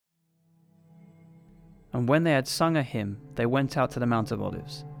And when they had sung a hymn, they went out to the Mount of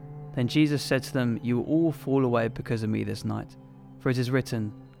Olives. Then Jesus said to them, "You will all fall away because of me this night. For it is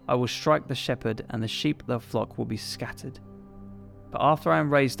written, I will strike the shepherd, and the sheep of the flock will be scattered. But after I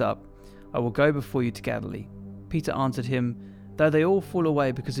am raised up, I will go before you to Galilee." Peter answered him, "Though they all fall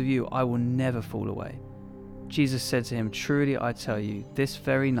away because of you, I will never fall away." Jesus said to him, "Truly I tell you, this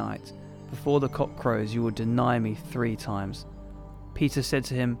very night, before the cock crows, you will deny me 3 times. Peter said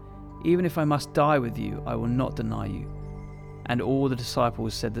to him, "Even if I must die with you, I will not deny you." And all the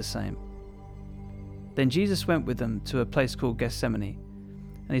disciples said the same. Then Jesus went with them to a place called Gethsemane,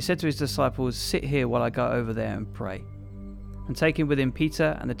 and he said to his disciples, "Sit here while I go over there and pray." And taking with him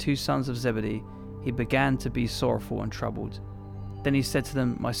Peter and the 2 sons of Zebedee, he began to be sorrowful and troubled. Then he said to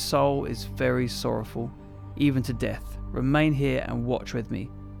them, "My soul is very sorrowful, even to death. Remain here and watch with me."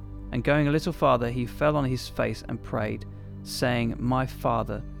 And going a little farther, he fell on his face and prayed, saying, "My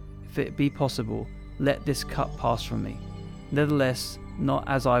Father, if it be possible, let this cup pass from me. Nevertheless, not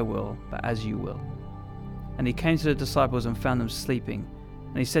as I will, but as you will." And he came to the disciples and found them sleeping.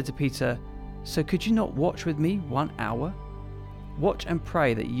 And he said to Peter, "So could you not watch with me 1 hour? Watch and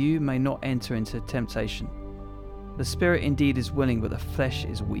pray that you may not enter into temptation. The spirit indeed is willing, but the flesh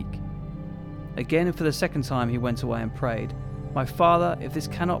is weak." Again and for the 2nd time he went away and prayed, "My Father, if this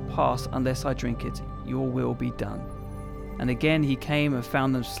cannot pass unless I drink it, your will be done." And again he came and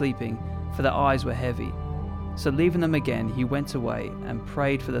found them sleeping, for their eyes were heavy. So leaving them again, he went away and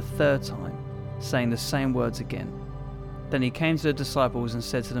prayed for the 3rd time, saying the same words again. Then he came to the disciples and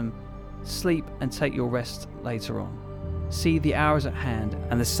said to them, "Sleep and take your rest later on. See, the hour is at hand,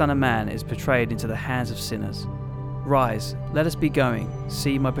 and the Son of Man is betrayed into the hands of sinners. Rise, let us be going.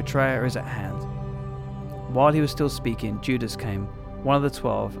 See, my betrayer is at hand." While he was still speaking, Judas came, one of the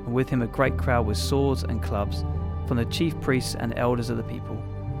 12, and with him a great crowd with swords and clubs, from the chief priests and elders of the people.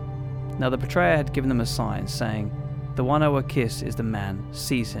 Now the betrayer had given them a sign, saying, "The one I will kiss is the man,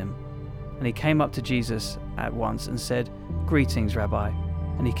 seize him." And he came up to Jesus at once and said, "Greetings, Rabbi,"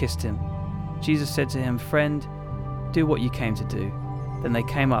 and he kissed him. Jesus said to him, "Friend, do what you came to do." Then they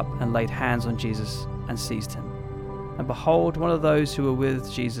came up and laid hands on Jesus and seized him. And behold, one of those who were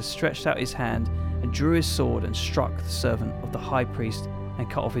with Jesus stretched out his hand and drew his sword and struck the servant of the high priest and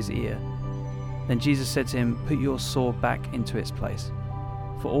cut off his ear. Then Jesus said to him, "Put your sword back into its place,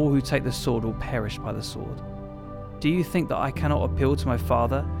 for all who take the sword will perish by the sword. Do you think that I cannot appeal to my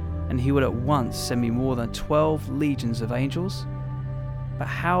Father, and he would at once send me more than 12 legions of angels? But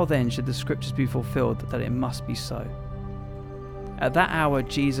how then should the scriptures be fulfilled that it must be so?" At that hour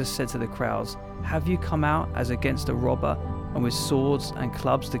Jesus said to the crowds, "Have you come out as against a robber, and with swords and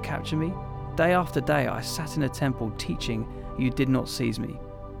clubs to capture me? Day after day I sat in a temple teaching, and you did not seize me.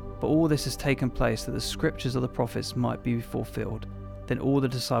 But all this has taken place that the scriptures of the prophets might be fulfilled." Then all the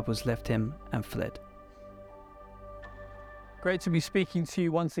disciples left him and fled. Great to be speaking to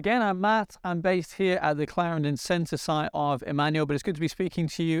you once again. I'm Matt. I'm based here at the Clarendon Centre site of Emmanuel, but it's good to be speaking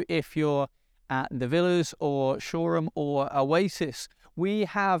to you if you're at the Villas or Shoreham or Oasis. We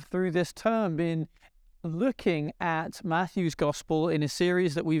have, through this term, been looking at Matthew's Gospel in a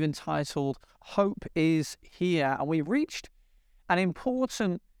series that we've entitled Hope is Here. And we've reached an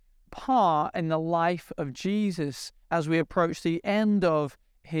important part in the life of Jesus as we approach the end of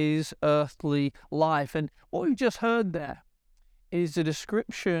his earthly life. And what we've just heard there is the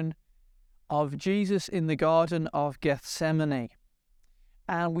description of Jesus in the Garden of Gethsemane.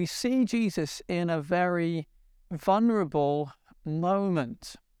 And we see Jesus in a very vulnerable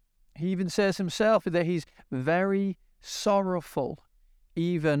moment. He even says himself that he's very sorrowful,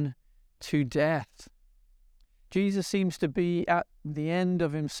 even to death. Jesus seems to be at the end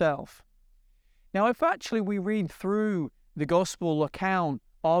of himself. Now, if actually we read through the gospel account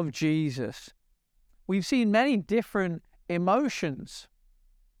of Jesus, we've seen many different emotions.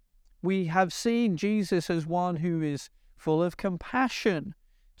 We have seen Jesus as one who is full of compassion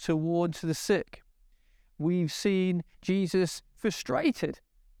towards the sick. We've seen Jesus frustrated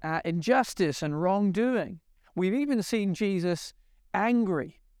at injustice and wrongdoing. We've even seen Jesus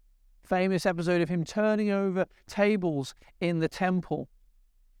angry. Famous episode of him turning over tables in the temple.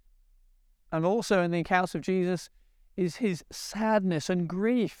 And also in the accounts of Jesus is his sadness and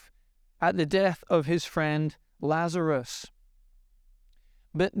grief at the death of his friend Lazarus.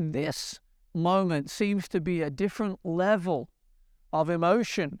 But this moment seems to be a different level of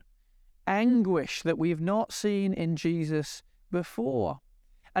emotion, anguish that we've not seen in Jesus before.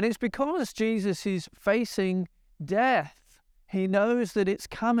 And it's because Jesus is facing death. He knows that it's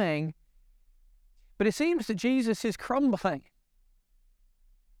coming, but it seems that Jesus is crumbling.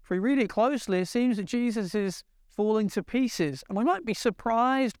 If we read it closely, it seems that Jesus is falling to pieces, and we might be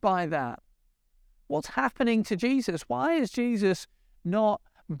surprised by that. What's happening to Jesus? Why is Jesus not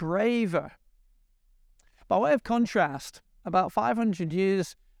braver? By way of contrast, about 500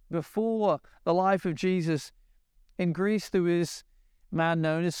 years before the life of Jesus, in Greece there was a man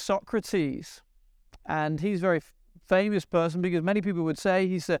known as Socrates. And he's a very famous person because many people would say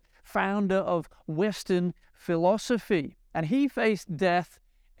he's the founder of Western philosophy. And he faced death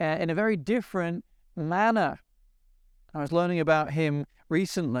in a very different manner. I was learning about him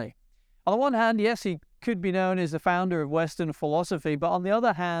recently. On the one hand, yes, he could be known as the founder of Western philosophy, but on the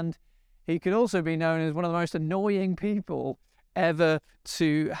other hand, he could also be known as one of the most annoying people ever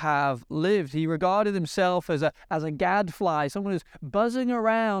to have lived. He regarded himself as a gadfly, someone who's buzzing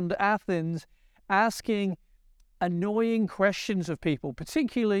around Athens, asking annoying questions of people,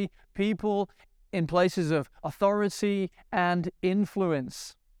 particularly people in places of authority and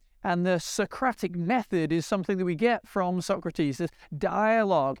influence. And the Socratic method is something that we get from Socrates, this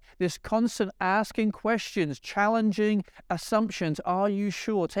dialogue, this constant asking questions, challenging assumptions. Are you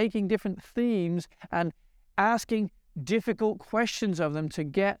sure? Taking different themes and asking difficult questions of them to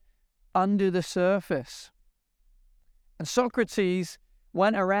get under the surface. And Socrates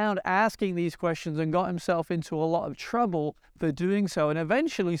went around asking these questions and got himself into a lot of trouble for doing so. And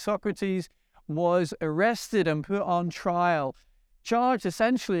eventually Socrates was arrested and put on trial, charged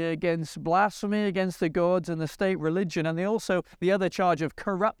essentially against blasphemy against the gods and the state religion, and the other charge of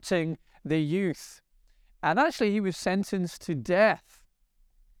corrupting the youth. And actually he was sentenced to death.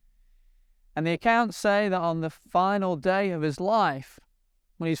 And the accounts say that on the final day of his life,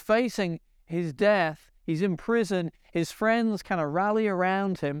 when he's facing his death, he's in prison, his friends kind of rally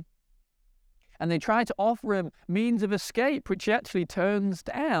around him, and they try to offer him means of escape, which he actually turns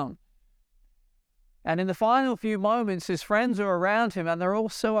down. And in the final few moments, his friends are around him, and they're all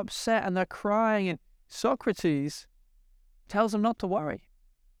so upset, and they're crying, and Socrates tells them not to worry.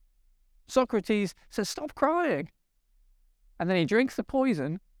 Socrates says, stop crying. And then he drinks the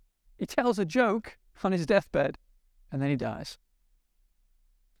poison, he tells a joke on his deathbed, and then he dies.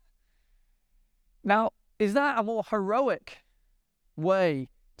 Now, is that a more heroic way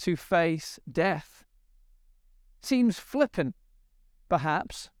to face death? Seems flippant,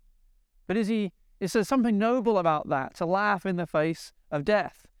 perhaps, but is there something noble about that, to laugh in the face of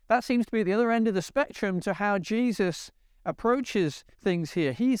death? That seems to be the other end of the spectrum to how Jesus approaches things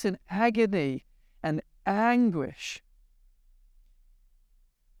here. He's in agony and anguish.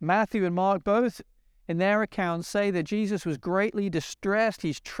 Matthew and Mark both in their accounts say that Jesus was greatly distressed.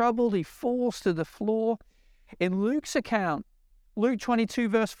 He's troubled. He falls to the floor. In Luke's account, Luke 22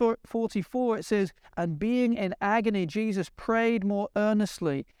 verse 44, it says, and being in agony, Jesus prayed more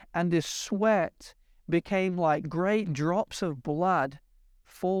earnestly, and his sweat became like great drops of blood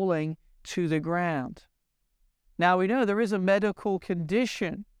falling to the ground. Now we know there is a medical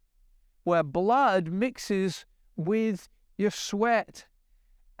condition where blood mixes with your sweat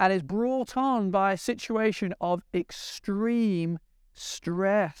and is brought on by a situation of extreme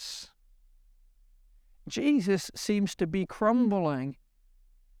stress. Jesus seems to be crumbling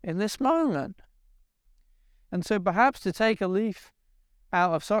in this moment. And so perhaps to take a leaf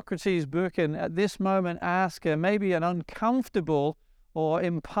out of Socrates' book and at this moment ask maybe an uncomfortable or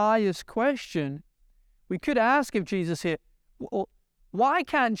impious question, we could ask of Jesus here, why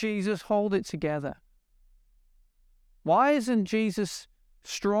can't Jesus hold it together? Why isn't Jesus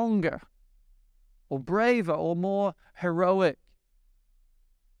stronger or braver or more heroic?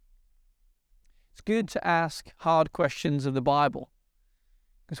 It's good to ask hard questions of the Bible,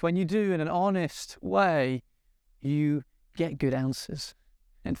 because when you do in an honest way, you get good answers.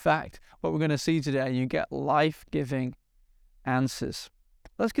 In fact, what we're going to see today, you get life-giving answers.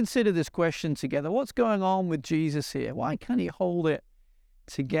 Let's consider this question together. What's going on with Jesus here? Why can't he hold it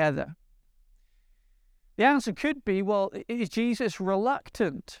together? The answer could be, well, is Jesus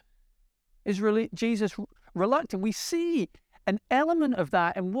reluctant? Is Jesus reluctant? We see an element of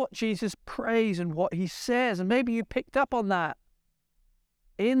that in what Jesus prays and what he says. And maybe you picked up on that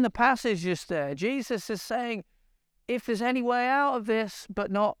in the passage just there. Jesus is saying, if there's any way out of this,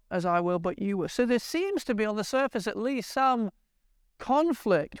 but not as I will, but you will. So there seems to be on the surface at least some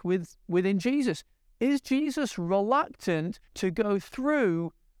conflict within Jesus. Is Jesus reluctant to go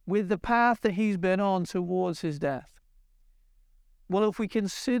through with the path that he's been on towards his death? Well, if we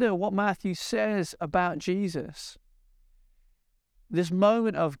consider what Matthew says about Jesus, this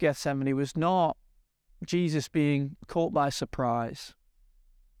moment of Gethsemane was not Jesus being caught by surprise.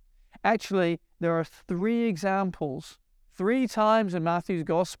 Actually, there are 3 examples, 3 times in Matthew's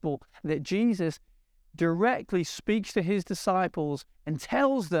gospel, that Jesus directly speaks to his disciples and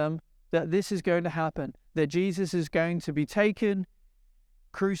tells them that this is going to happen, that Jesus is going to be taken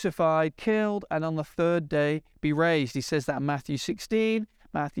crucified, killed, and on the third day be raised. He says that in Matthew 16,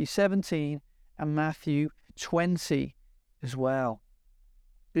 Matthew 17, and Matthew 20 as well.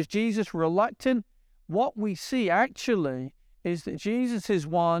 Is Jesus reluctant? What we see actually is that Jesus is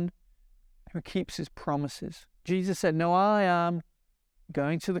one who keeps his promises. Jesus said, no, I am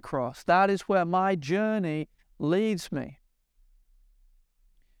going to the cross. That is where my journey leads me.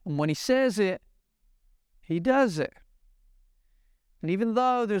 And when he says it, he does it. And even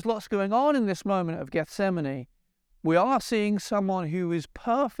though there's lots going on in this moment of Gethsemane, we are seeing someone who is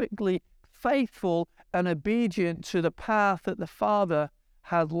perfectly faithful and obedient to the path that the Father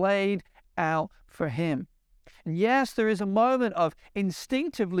had laid out for him. And yes, there is a moment of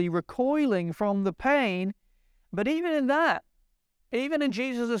instinctively recoiling from the pain, but even in that, even in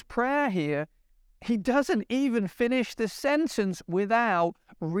Jesus' prayer here, he doesn't even finish the sentence without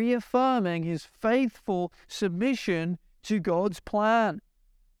reaffirming his faithful submission to God's plan.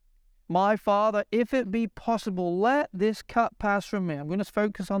 My Father, if it be possible, let this cup pass from me. I'm going to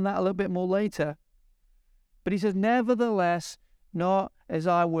focus on that a little bit more later. But he says, nevertheless, not as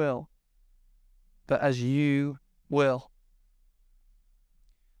I will, but as you will.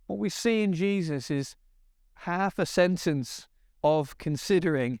 What we see in Jesus is half a sentence of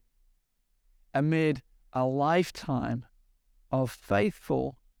considering amid a lifetime of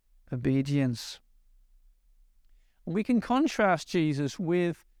faithful obedience. We can contrast Jesus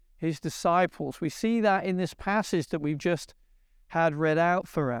with his disciples. We see that in this passage that we've just had read out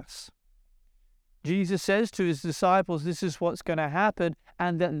for us. Jesus says to his disciples, this is what's going to happen,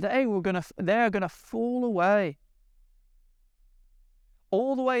 and that they're going to fall away.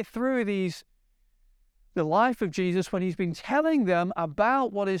 All the way through the life of Jesus, when he's been telling them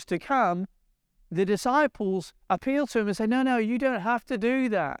about what is to come, the disciples appeal to him and say, no, you don't have to do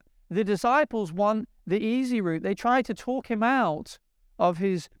that. The disciples want the easy route. They try to talk him out of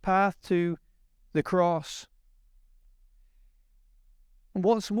his path to the cross. And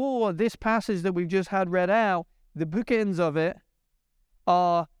what's more, this passage that we've just had read out, the bookends of it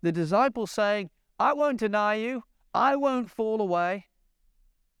are the disciples saying, I won't deny you. I won't fall away.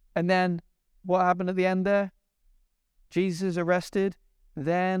 And then what happened at the end there? Jesus is arrested.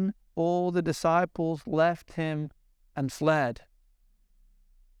 Then all the disciples left him and fled.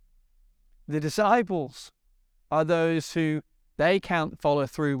 The disciples are those who they can't follow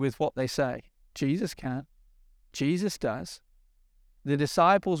through with what they say. Jesus can. Jesus does. The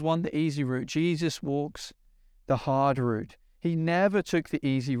disciples want the easy route. Jesus walks the hard route. He never took the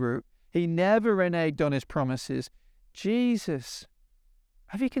easy route. He never reneged on his promises. Jesus,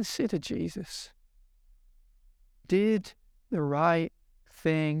 have you considered Jesus? Did the right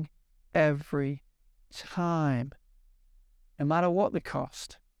thing every time, no matter what the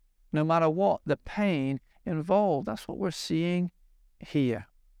cost, no matter what the pain involved. That's what we're seeing here.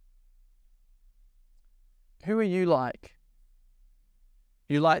 Who are you like?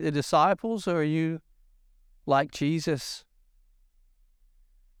 Are you like the disciples, or are you like Jesus?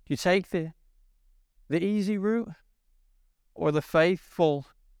 Do you take the easy route or the faithful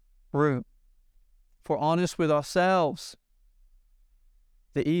route? If we're honest with ourselves,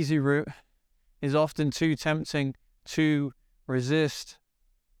 the easy route is often too tempting to resist.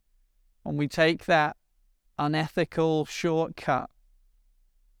 And we take that unethical shortcut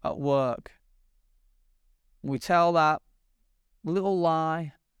at work. We tell that little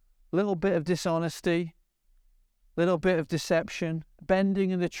lie, little bit of dishonesty, little bit of deception,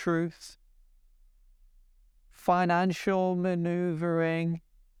 bending of the truth, financial maneuvering.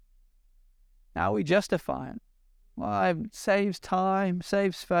 Now we justify it. Well, it saves time,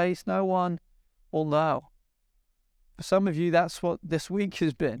 saves face, no one will know. For some of you, that's what this week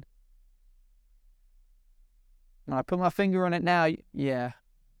has been. And I put my finger on it now. Yeah,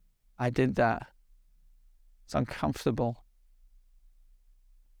 I did that. It's uncomfortable.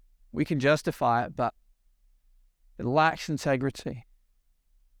 We can justify it, but it lacks integrity.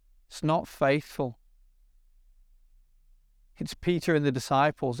 It's not faithful. It's Peter and the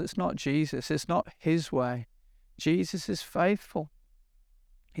disciples. It's not Jesus. It's not his way. Jesus is faithful.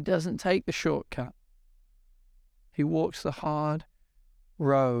 He doesn't take the shortcut. He walks the hard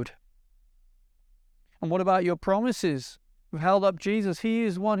road. And what about your promises? We've held up Jesus. He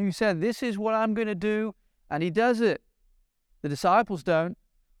is one who said, this is what I'm going to do, and he does it. The disciples don't.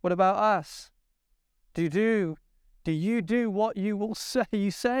 What about us? Do you do what you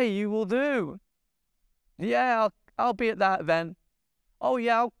say you will do? Yeah, I'll be at that event. Oh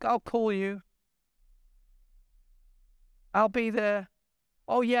yeah, I'll call you. I'll be there.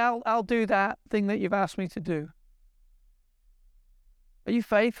 Oh yeah, I'll do that thing that you've asked me to do. Are you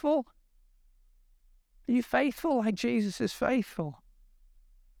faithful? Are you faithful like Jesus is faithful?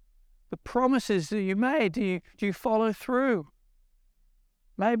 promises that you made, do you follow through?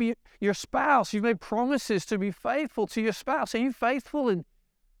 Maybe your spouse, you've made promises to be faithful to your spouse. Are you faithful in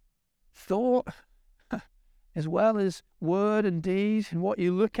thought as well as word and deed, and what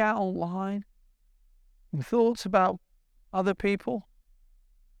you look at online, and thoughts about other people?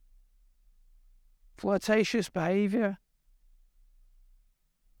 Flirtatious behavior.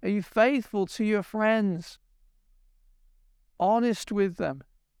 Are you faithful to your friends? Honest with them,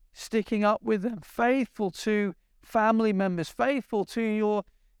 sticking up with them, faithful to family members, faithful to your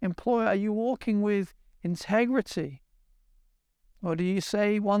employer? Are you walking with integrity? Or do you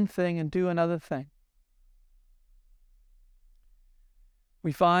say one thing and do another thing?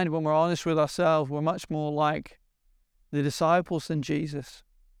 We find when we're honest with ourselves, we're much more like the disciples than Jesus.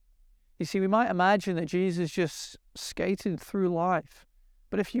 You see, we might imagine that Jesus just skated through life.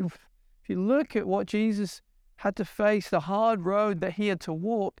 But if you look at what Jesus had to face, the hard road that he had to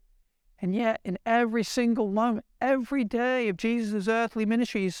walk, and yet in every single moment, every day of Jesus' earthly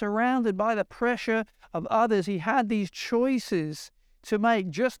ministry, he's surrounded by the pressure of others. He had these choices to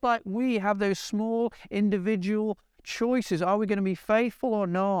make, just like we have those small individual choices. Are we going to be faithful or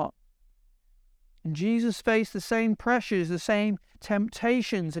not? And Jesus faced the same pressures, the same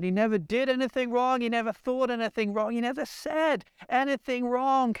temptations, and he never did anything wrong. He never thought anything wrong. He never said anything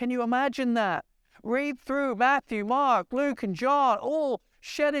wrong. Can you imagine that? Read through Matthew, Mark, Luke, and John, all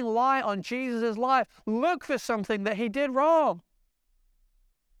shedding light on Jesus' life. Look for something that he did wrong.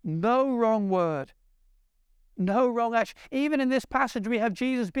 No wrong word. No wrong action. Even in this passage, we have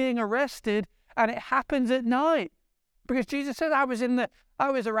Jesus being arrested, and it happens at night. Because Jesus said, I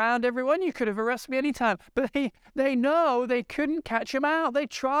was around everyone. You could have arrested me anytime. But they know they couldn't catch him out. They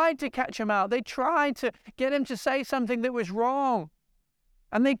tried to catch him out. They tried to get him to say something that was wrong.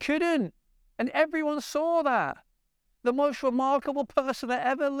 And they couldn't. And everyone saw that. The most remarkable person that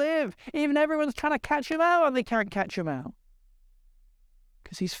ever lived. Even everyone's trying to catch him out, and they can't catch him out.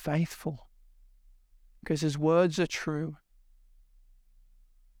 Because he's faithful. Because his words are true.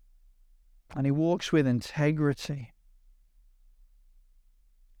 And he walks with integrity.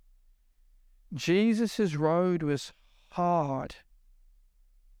 Jesus' road was hard,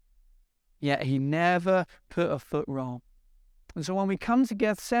 yet he never put a foot wrong. And so when we come to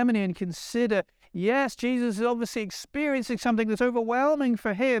Gethsemane and consider, yes, Jesus is obviously experiencing something that's overwhelming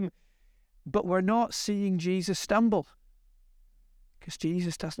for him, but we're not seeing Jesus stumble, because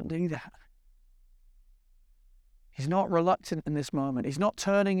Jesus doesn't do that. He's not reluctant in this moment. He's not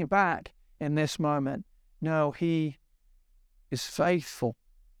turning it back in this moment. No, he is faithful.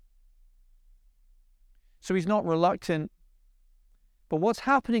 So he's not reluctant. But what's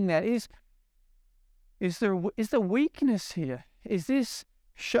happening there is there weakness here? Is this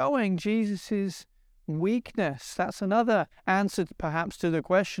showing Jesus' weakness? That's another answer perhaps to the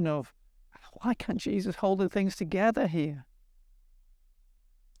question of, why can't Jesus hold the things together here?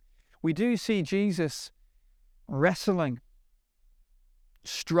 We do see Jesus wrestling,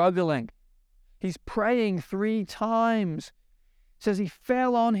 struggling. He's praying 3 times. It says he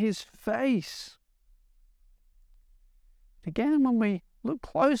fell on his face. Again, when we look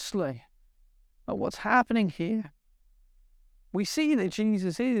closely at what's happening here, we see that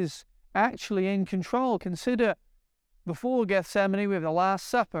Jesus is actually in control. Consider before Gethsemane, we have the Last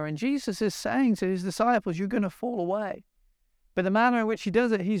Supper, and Jesus is saying to his disciples, you're going to fall away. But the manner in which he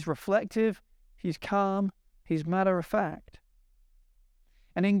does it, he's reflective, he's calm, he's matter of fact.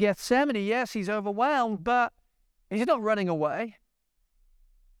 And in Gethsemane, yes, he's overwhelmed, but he's not running away.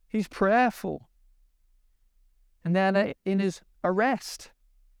 He's prayerful. And then in his arrest,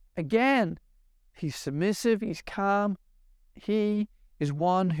 again, he's submissive, he's calm. He is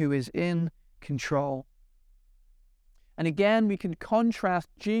one who is in control. And again, we can contrast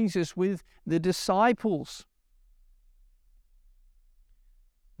Jesus with the disciples.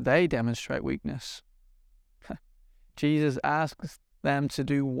 They demonstrate weakness. Jesus asks them to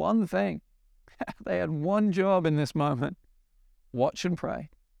do one thing. They had one job in this moment. Watch and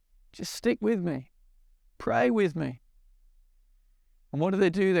pray. Just stick with me. Pray with me. And what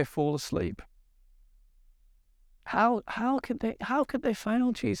do? They fall asleep. How could they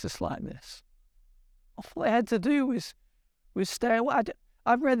fail Jesus like this? All they had to do was stay away.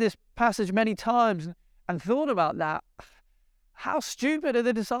 I've read this passage many times and thought about that. How stupid are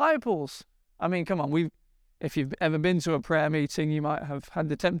the disciples? I mean, come on, if you've ever been to a prayer meeting, you might have had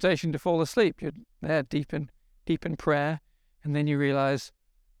the temptation to fall asleep. You're there deep in prayer, and then you realize,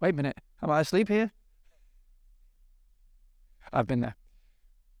 wait a minute, am I asleep here? I've been there.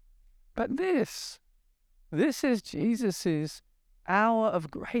 But this is Jesus' hour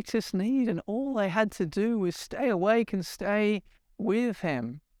of greatest need, and all they had to do was stay awake and stay with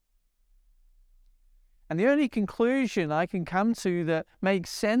him. And the only conclusion I can come to that makes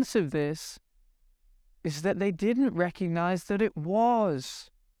sense of this is that they didn't recognize that it was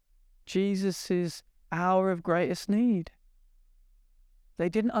Jesus' hour of greatest need. They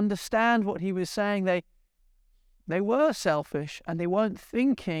didn't understand what he was saying. They were selfish, and they weren't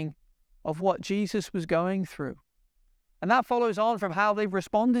thinking of what Jesus was going through. And that follows on from how they've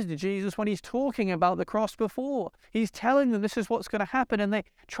responded to Jesus when he's talking about the cross before. He's telling them this is what's going to happen, and they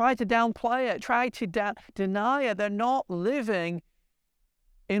try to downplay it, try to deny it. They're not living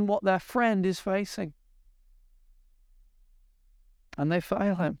in what their friend is facing. And they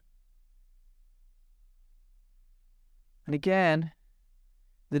fail him. And again,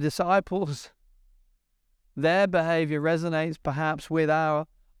 the disciples, their behavior resonates perhaps with our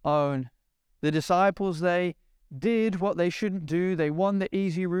own. The disciples, they did what they shouldn't do. They won the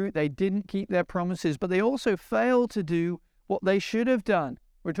easy route. They didn't keep their promises, but they also failed to do what they should have done.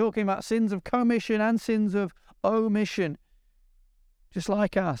 We're talking about sins of commission and sins of omission, just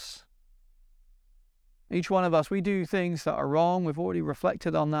like us. Each one of us, we do things that are wrong. We've already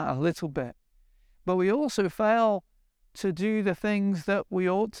reflected on that a little bit. But we also fail to do the things that we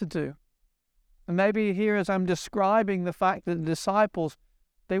ought to do. And maybe here, as I'm describing the fact that the disciples,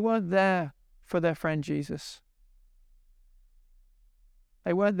 they weren't there for their friend Jesus.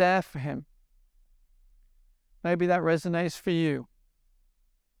 They weren't there for him. Maybe that resonates for you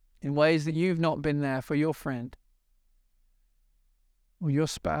in ways that you've not been there for your friend or your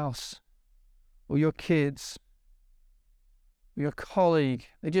spouse or your kids or your colleague.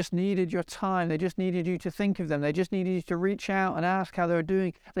 They just needed your time. They just needed you to think of them. They just needed you to reach out and ask how they were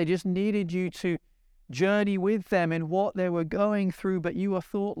doing. They just needed you to journey with them in what they were going through, but you were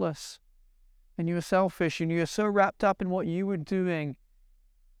thoughtless and you were selfish and you were so wrapped up in what you were doing.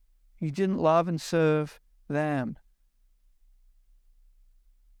 You didn't love and serve them.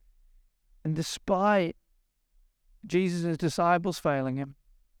 And despite Jesus' disciples failing him,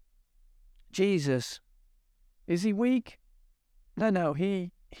 Jesus, is he weak? No,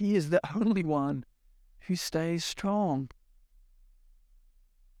 he is the only one who stays strong.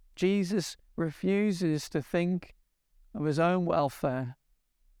 Jesus refuses to think of his own welfare.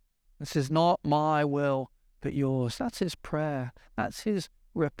 This is not my will, but yours. That's his prayer. That's his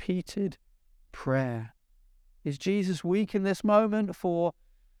repeated prayer. Is Jesus weak in this moment for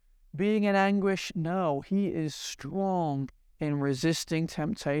being in anguish? No, he is strong in resisting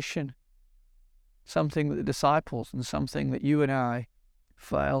temptation. Something that the disciples and something that you and I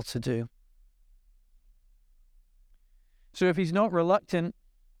fail to do. So if he's not reluctant,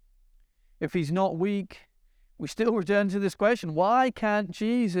 if he's not weak, we still return to this question: why can't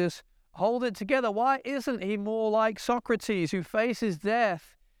Jesus hold it together? Why isn't he more like Socrates, who faces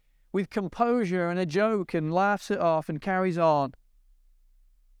death with composure and a joke and laughs it off and carries on?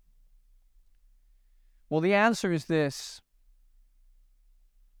 Well, the answer is this: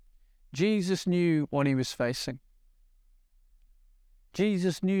 Jesus knew what he was facing.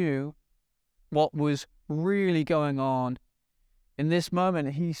 Jesus knew what was really going on in this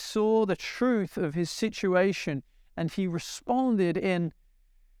moment. He saw the truth of his situation and he responded in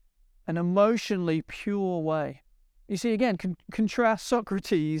an emotionally pure way. You see, again, contrast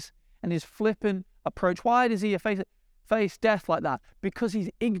Socrates and his flippant approach. Why does he face death like that? Because he's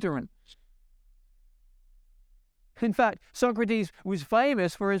ignorant. In fact, Socrates was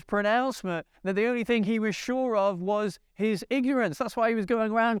famous for his pronouncement that the only thing he was sure of was his ignorance. That's why he was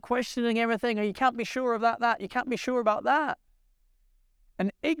going around questioning everything. You can't be sure of that. You can't be sure about that.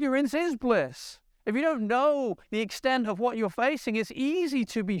 And ignorance is bliss. If you don't know the extent of what you're facing, it's easy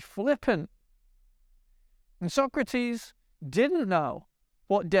to be flippant. And Socrates didn't know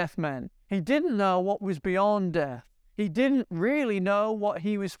what death meant. He didn't know what was beyond death. He didn't really know what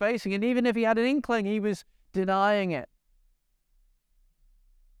he was facing. And even if he had an inkling, he was denying it.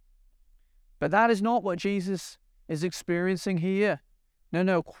 But that is not what Jesus is experiencing here.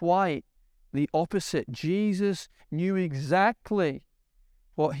 No, quite the opposite. Jesus knew exactly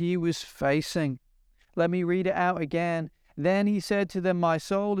what he was facing. Let me read it out again. Then he said to them, "My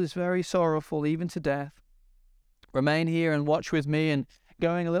soul is very sorrowful, even to death. Remain here and watch with me." And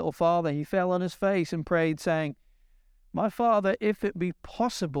going a little farther, he fell on his face and prayed, saying, "My Father, if it be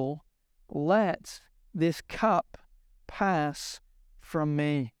possible, let this cup pass from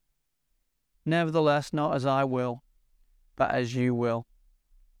me. Nevertheless, not as I will, but as you will."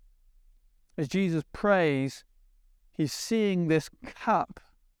 As Jesus prays, he's seeing this cup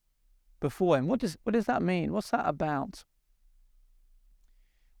before him. What does that mean? What's that about?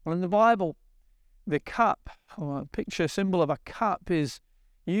 Well, in the Bible, the cup, or a picture symbol of a cup, is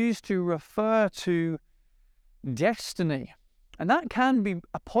used to refer to destiny And that can be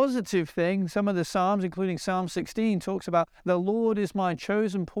a positive thing. Some of the Psalms, including Psalm 16, talks about the Lord is my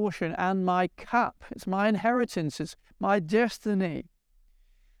chosen portion and my cup. It's my inheritance. It's my destiny.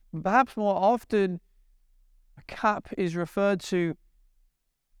 Perhaps more often, a cup is referred to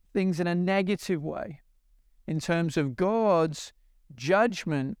things in a negative way in terms of God's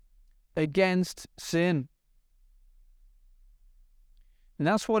judgment against sin. And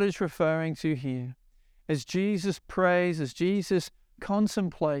that's what it's referring to here. As Jesus prays, as Jesus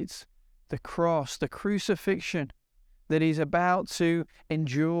contemplates the cross, the crucifixion that he's about to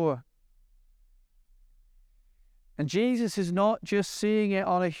endure. And Jesus is not just seeing it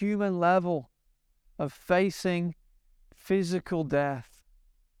on a human level of facing physical death.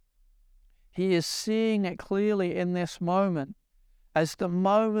 He is seeing it clearly in this moment as the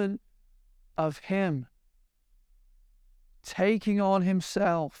moment of him taking on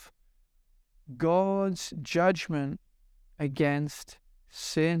himself God's judgment against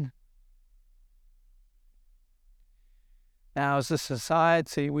sin. Now, as a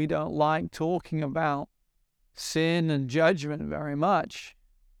society, we don't like talking about sin and judgment very much.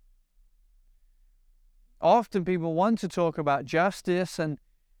 Often people want to talk about justice and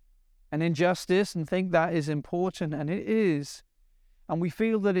injustice and think that is important, and it is. And we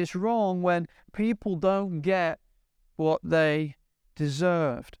feel that it's wrong when people don't get what they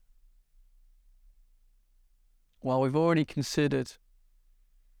deserved. Well, we've already considered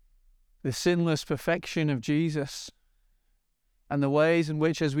the sinless perfection of Jesus and the ways in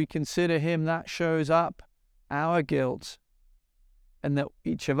which, as we consider him, that shows up our guilt, and that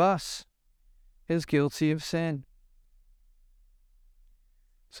each of us is guilty of sin.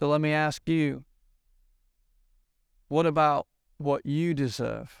 So let me ask you, what about what you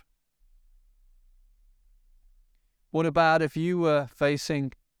deserve? What about if you were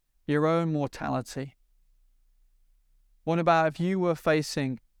facing your own mortality? What about if you were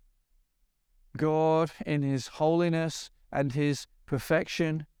facing God in his holiness and his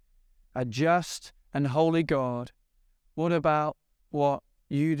perfection, a just and holy God? What about what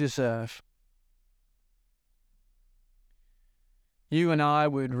you deserve? You and I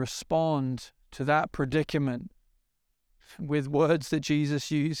would respond to that predicament with words that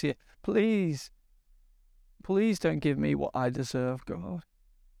Jesus used here. Please don't give me what I deserve, God.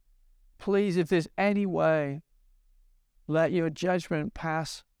 Please, if there's any way, let your judgment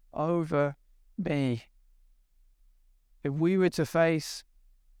pass over me. If we were to face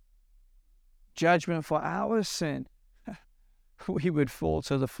judgment for our sin, we would fall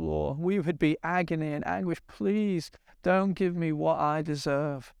to the floor. We would be agony and anguish. Please don't give me what I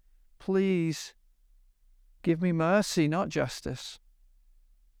deserve. Please give me mercy, not justice.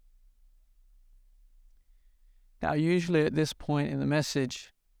 Now, usually at this point in the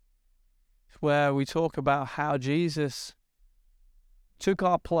message, it's where we talk about how Jesus took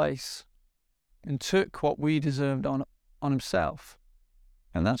our place and took what we deserved on himself.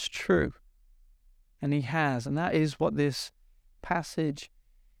 And that's true. And he has. And that is what this passage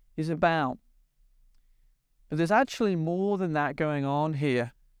is about. But there's actually more than that going on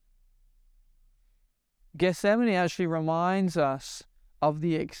here. Gethsemane actually reminds us of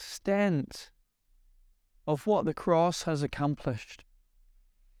the extent of what the cross has accomplished.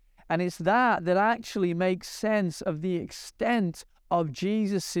 And it's that actually makes sense of the extent of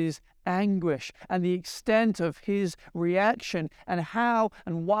Jesus's anguish and the extent of his reaction and how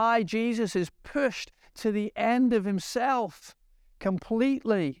and why Jesus is pushed to the end of himself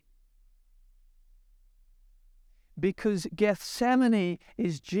completely. Because Gethsemane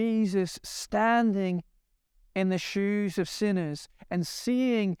is Jesus standing in the shoes of sinners and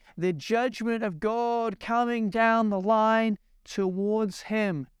seeing the judgment of God coming down the line towards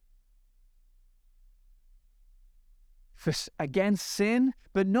him. Against sin,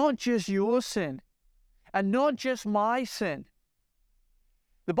 but not just your sin and not just my sin.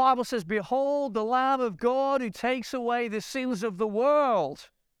 The Bible says, "Behold the Lamb of God who takes away the sins of the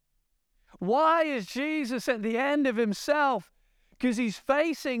world." Why is Jesus at the end of himself? Because he's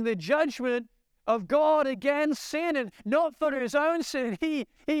facing the judgment of God against sin, and not for his own sin. He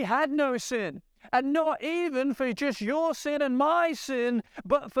had no sin. And not even for just your sin and my sin,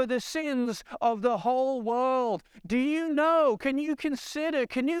 but for the sins of the whole world. Do you know, can you consider,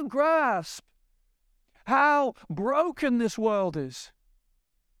 can you grasp how broken this world is?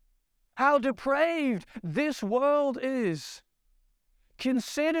 How depraved this world is?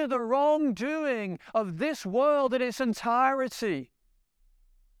 Consider the wrongdoing of this world in its entirety.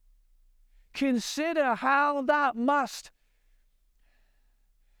 Consider how that must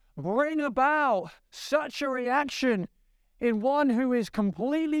bring about such a reaction in one who is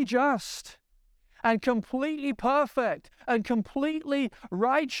completely just and completely perfect and completely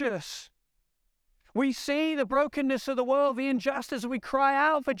righteous. We see the brokenness of the world, the injustice, and we cry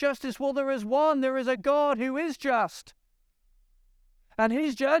out for justice. Well, there is one. There is a God who is just. And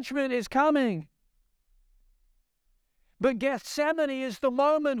his judgment is coming. But Gethsemane is the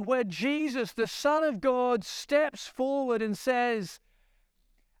moment where Jesus, the Son of God, steps forward and says,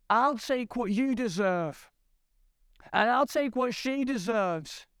 I'll take what you deserve. And I'll take what she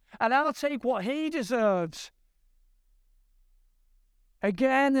deserves. And I'll take what he deserves.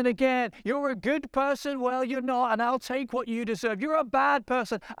 Again and again, you're a good person, well, you're not, and I'll take what you deserve. You're a bad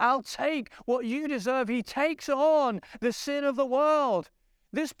person, I'll take what you deserve. He takes on the sin of the world.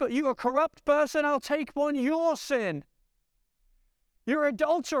 But you're a corrupt person, I'll take on your sin. You're an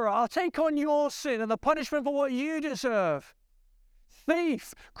adulterer, I'll take on your sin and the punishment for what you deserve.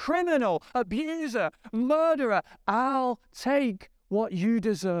 Thief, criminal, abuser, murderer, I'll take what you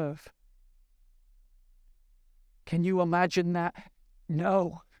deserve. Can you imagine that?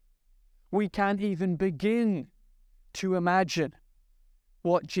 No, we can't even begin to imagine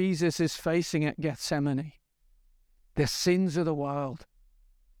what Jesus is facing at Gethsemane. The sins of the world.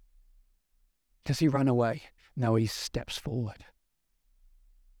 Does he run away? No, he steps forward.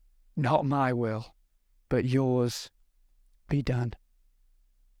 Not my will, but yours be done.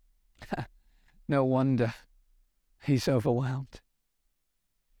 No wonder he's overwhelmed.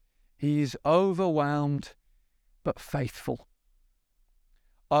 He's overwhelmed but faithful.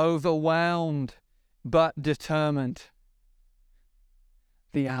 Overwhelmed but determined.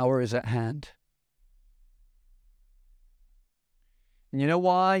 The hour is at hand. And you know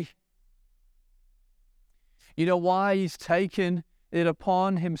why? You know why he's taken it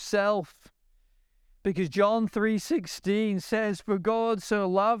upon himself? Because John 3:16 says, For God so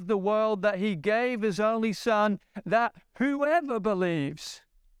loved the world that he gave his only Son, that whoever believes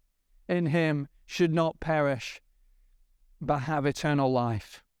in him should not perish, but have eternal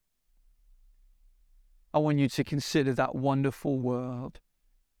life. I want you to consider that wonderful word.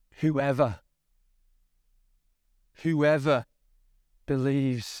 Whoever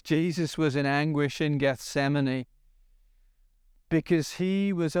believes. Jesus was in anguish in Gethsemane because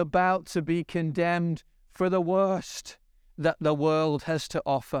he was about to be condemned for the worst that the world has to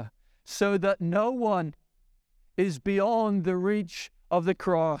offer, so that no one is beyond the reach of the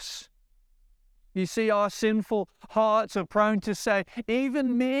cross. You see, our sinful hearts are prone to say,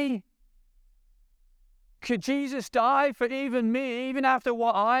 even me? Could Jesus die for even me, even after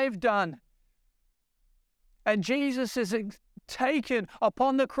what I've done? And Jesus has taken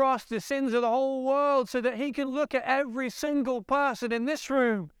upon the cross the sins of the whole world so that he can look at every single person in this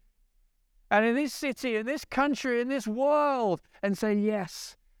room and in this city, in this country, in this world and say,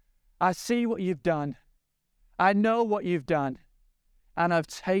 yes, I see what you've done. I know what you've done. And I've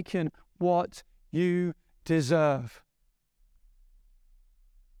taken what you deserve.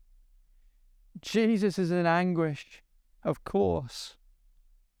 Jesus is in anguish, of course.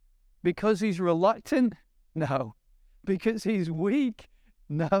 Because he's reluctant? No. Because he's weak?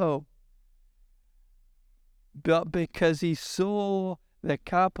 No. But because he saw the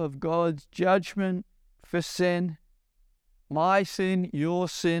cup of God's judgment for sin, my sin, your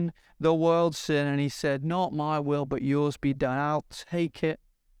sin, the world's sin, and he said, not my will, but yours be done. I'll take it.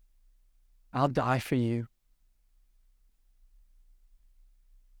 I'll die for you.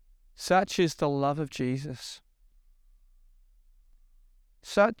 Such is the love of Jesus.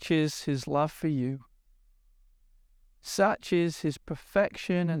 Such is his love for you. Such is his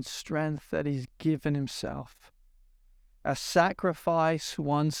perfection and strength that he's given himself. A sacrifice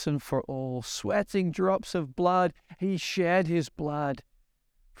once and for all. Sweating drops of blood, he shed his blood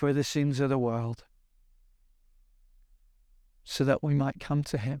for the sins of the world, so that we might come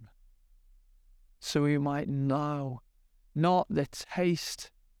to him, so we might know not the taste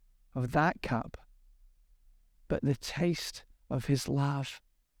of that cup, but the taste of his love,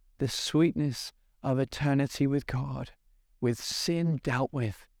 the sweetness of eternity with God, with sin dealt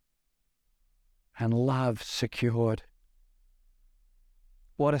with, and love secured.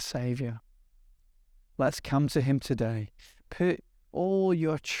 What a Savior. Let's come to him today. Put all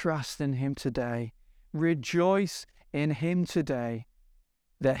your trust in him today. Rejoice in him today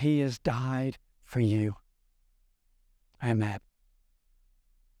that he has died for you. Amen.